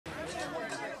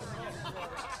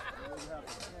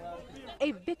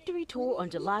A victory tour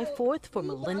on July 4th for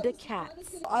Melinda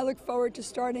Katz. I look forward to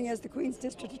starting as the Queens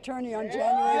District Attorney on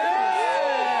January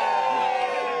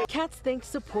 1st. Katz thanked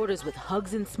supporters with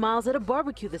hugs and smiles at a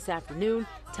barbecue this afternoon,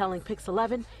 telling Pix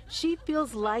 11 she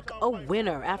feels like a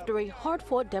winner after a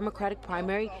hard-fought Democratic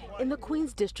primary in the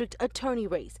Queens District Attorney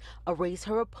race, a race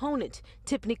her opponent,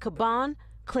 Tiffany Caban,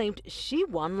 claimed she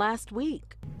won last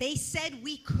week. They said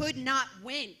we could not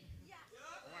win.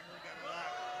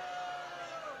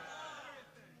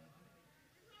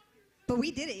 But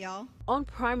we did it, y'all. On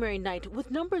primary night,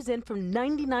 with numbers in from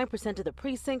 99% of the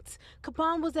precincts,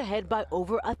 Caban was ahead by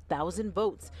over 1,000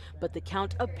 votes. But the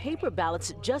count of paper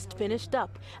ballots just finished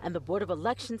up, and the Board of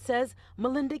Elections says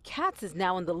Melinda Katz is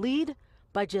now in the lead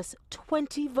by just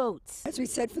 20 votes. As we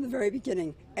said from the very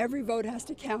beginning, every vote has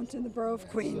to count in the borough of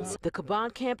Queens. The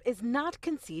Caban camp is not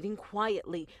conceding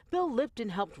quietly. Bill Lipton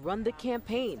helped run the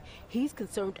campaign. He's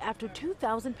concerned after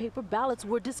 2,000 paper ballots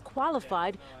were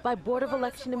disqualified by Board of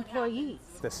Election employees.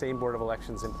 The same Board of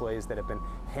Elections employees that have been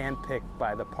handpicked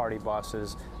by the party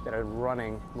bosses that are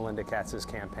running Melinda Katz's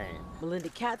campaign. Melinda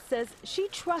Katz says she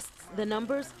trusts the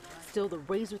numbers. Still, the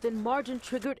raise within margin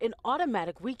triggered an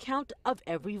automatic recount of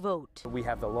every vote. We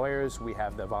have the lawyers, we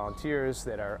have the volunteers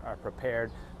that are prepared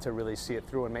to really see it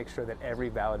through and make sure that every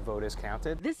valid vote is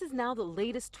counted. This is now the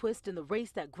latest twist in the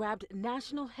race that grabbed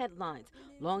national headlines.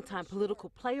 Longtime political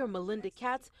player Melinda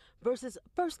Katz versus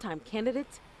first-time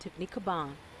candidate Tiffany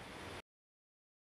Caban.